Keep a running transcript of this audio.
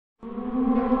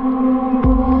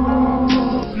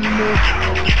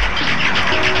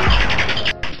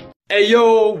Hey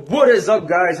yo, what is up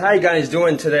guys? How you guys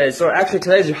doing today? So actually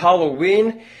today's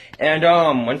Halloween and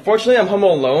unfortunately I'm home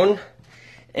alone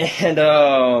and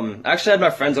actually I had my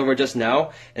friends over just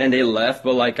now and they left,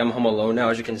 but like I'm home alone now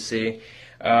as you can see.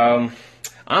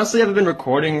 Honestly I've been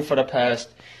recording for the past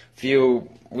few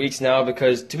weeks now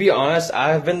because to be honest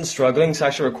I've been struggling to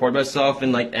actually record myself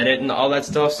and like edit and all that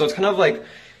stuff, so it's kind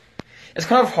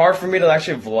of hard for me to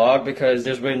actually vlog because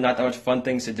there's really not that much fun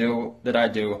things to do that I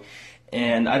do.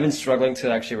 And I've been struggling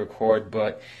to actually record,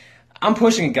 but I'm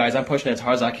pushing it, guys. I'm pushing it as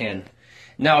hard as I can.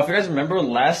 Now, if you guys remember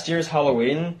last year's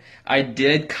Halloween, I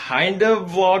did kind of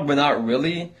vlog, but not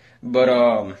really. But,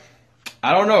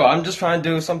 I don't know. I'm just trying to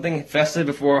do something festive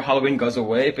before Halloween goes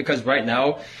away, because right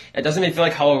now, it doesn't even feel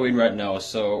like Halloween right now,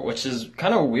 so, which is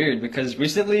kind of weird, because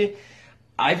recently,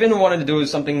 I've been wanting to do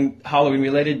something Halloween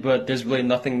related, but there's really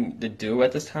nothing to do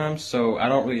at this time, so I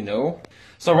don't really know.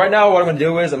 So right now what I'm going to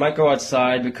do is I might go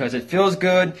outside because it feels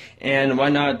good, and why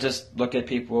not just look at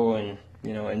people and,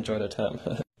 you know, enjoy their time.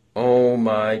 Oh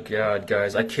my god,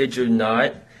 guys, I kid you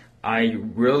not, I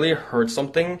really heard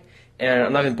something, and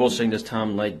I'm not even bullshitting this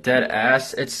time, like dead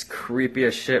ass, it's creepy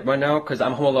as shit right now because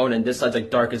I'm home alone and this side's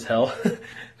like dark as hell.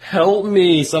 Help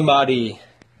me, somebody.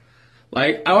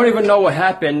 Like, I don't even know what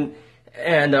happened,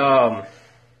 and I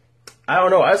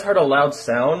don't know, I just heard a loud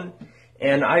sound,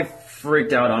 and I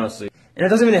freaked out, honestly. And it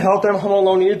doesn't even help that I'm home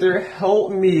alone either.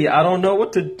 Help me. I don't know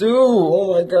what to do.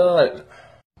 Oh my god.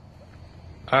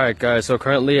 Alright guys, so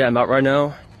currently I'm out right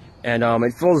now. And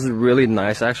it feels really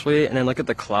nice actually. And then look at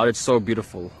the cloud, it's so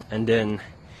beautiful. And then,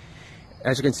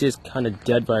 as you can see, it's kind of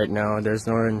dead right now. There's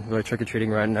no one really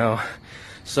trick-or-treating right now.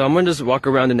 So I'm gonna just walk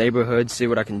around the neighborhood, see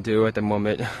what I can do at the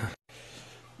moment.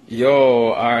 Yo,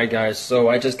 alright guys, so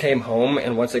I just came home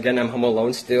and once again I'm home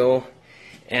alone still.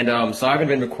 And so I haven't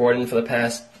been recording for the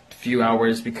past few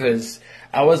hours because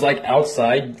I was like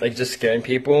outside like just scaring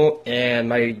people, and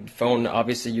my phone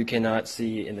obviously you cannot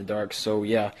see in the dark, so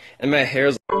yeah, and my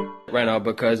hair's right now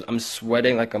because I'm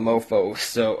sweating like a mofo,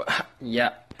 so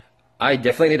yeah, I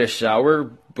definitely need a shower,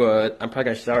 but I'm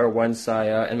probably gonna shower once I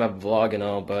end my vlog and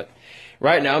all. But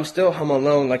right now I'm still home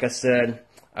alone, like I said.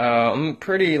 I'm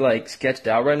pretty like sketched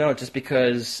out right now just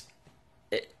because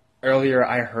earlier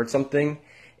I heard something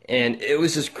and it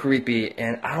was just creepy,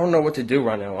 and I don't know what to do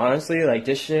right now. Honestly, like,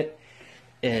 this shit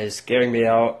is scaring me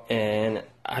out, and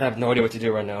I have no idea what to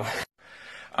do right now.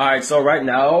 Alright, so right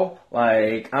now,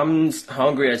 like, I'm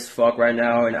hungry as fuck right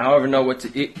now, and I don't even know what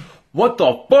to eat. What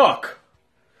the fuck?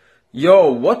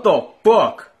 Yo, what the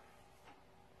fuck?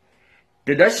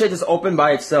 Did that shit just open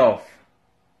by itself?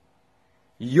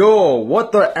 Yo,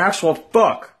 what the actual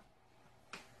fuck?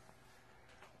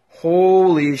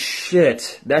 Holy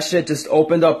shit, that shit just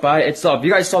opened up by itself.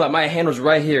 You guys saw that my hand was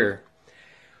right here.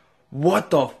 What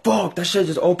the fuck? That shit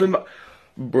just opened by...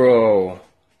 Bro,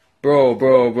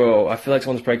 I feel like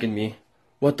someone's pranking me.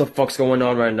 What the fuck's going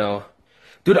on right now?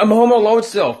 Dude, I'm home alone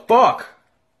still. Fuck.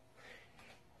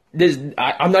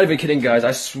 I'm not even kidding, guys.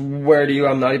 I swear to you,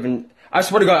 I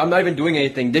swear to God, I'm not even doing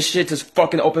anything. This shit just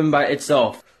fucking opened by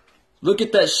itself. Look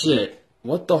at that shit.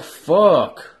 What the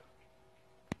fuck?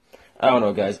 I don't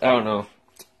know, guys. I don't know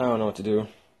what to do.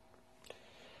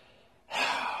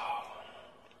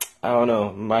 I don't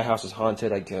know. My house is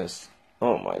haunted, I guess.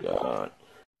 Oh my god.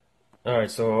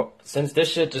 Alright, so since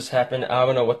this shit just happened, I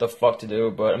don't know what the fuck to do,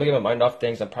 but I'm gonna get my mind off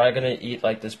things. I'm probably gonna eat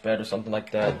like this bread or something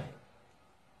like that.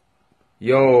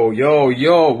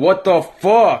 Yo, what the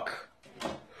fuck?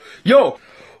 Yo,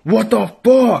 what the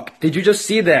fuck? Did you just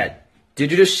see that? Did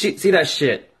you just see that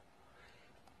shit?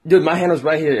 Dude, my hand was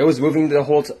right here. It was moving the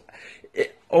whole time.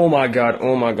 Oh my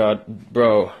god,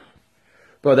 bro.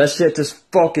 Bro, that shit just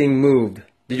fucking moved.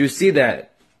 Did you see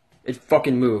that? It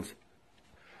fucking moved.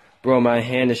 Bro, my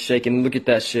hand is shaking. Look at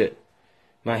that shit.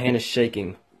 My hand is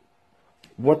shaking.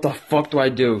 What the fuck do I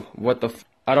do?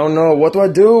 I don't know. What do I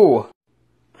do?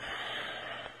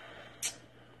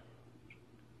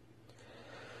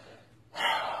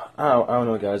 I don't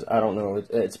know, guys. I don't know.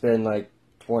 It's been like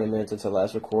 20 minutes since I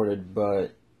last recorded,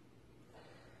 but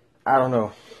I don't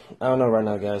know. I don't know right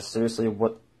now, guys. Seriously,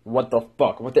 what the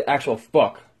fuck? What the actual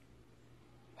fuck?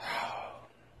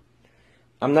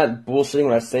 I'm not bullshitting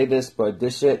when I say this, but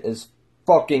this shit is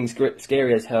fucking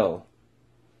scary as hell.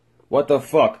 What the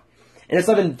fuck? And it's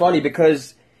not even funny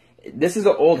because this is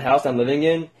an old house I'm living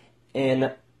in,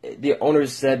 and the owner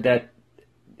said that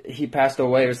he passed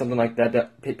away or something like that.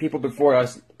 That people before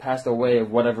us passed away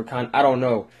of whatever kind. I don't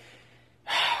know.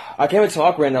 I can't even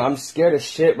talk right now. I'm scared as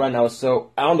shit right now,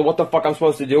 so I don't know what the fuck I'm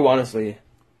supposed to do, honestly.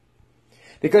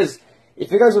 Because,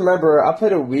 if you guys remember, I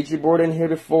played a Ouija board in here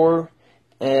before,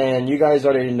 and you guys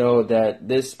already know that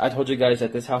I told you guys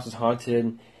that this house is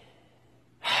haunted.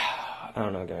 I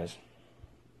don't know, guys.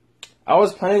 I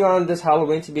was planning on this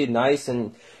Halloween to be nice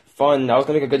and fun. I was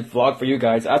gonna make a good vlog for you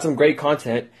guys. I had some great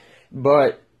content,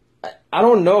 but I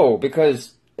don't know,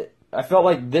 because I felt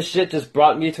like this shit just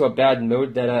brought me to a bad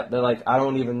mood that like I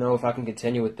don't even know if I can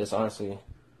continue with this, honestly.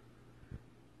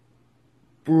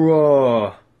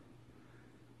 Bruh.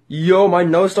 Yo, my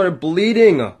nose started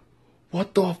bleeding.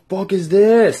 What the fuck is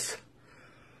this?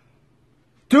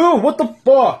 Dude, what the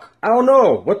fuck? I don't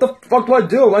know. What the fuck do I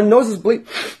do? My nose is bleeding.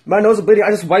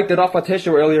 I just wiped it off my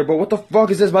tissue earlier, but what the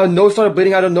fuck is this? My nose started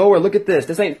bleeding out of nowhere. Look at this.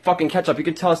 This ain't fucking ketchup. You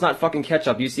can tell it's not fucking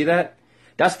ketchup. You see that?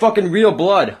 That's fucking real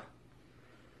blood.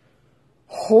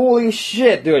 Holy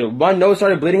shit, dude. My nose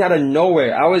started bleeding out of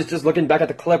nowhere. I was just looking back at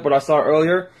the clip what I saw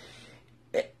earlier.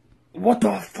 What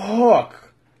the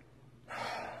fuck?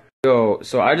 Yo,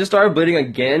 so I just started bleeding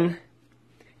again.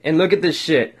 And look at this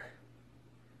shit.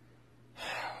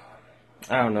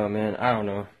 I don't know, man. I don't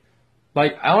know.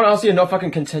 Like, I don't honestly know if I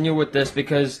can continue with this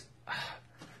because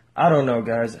I don't know,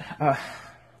 guys.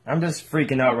 I'm just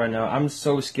freaking out right now. I'm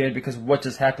so scared because what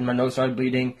just happened. My nose started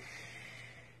bleeding.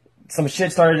 Some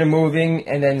shit started moving,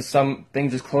 and then some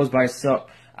things just closed by itself.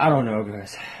 I don't know,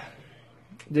 guys.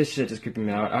 This shit just creeping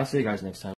me out. I'll see you guys next time.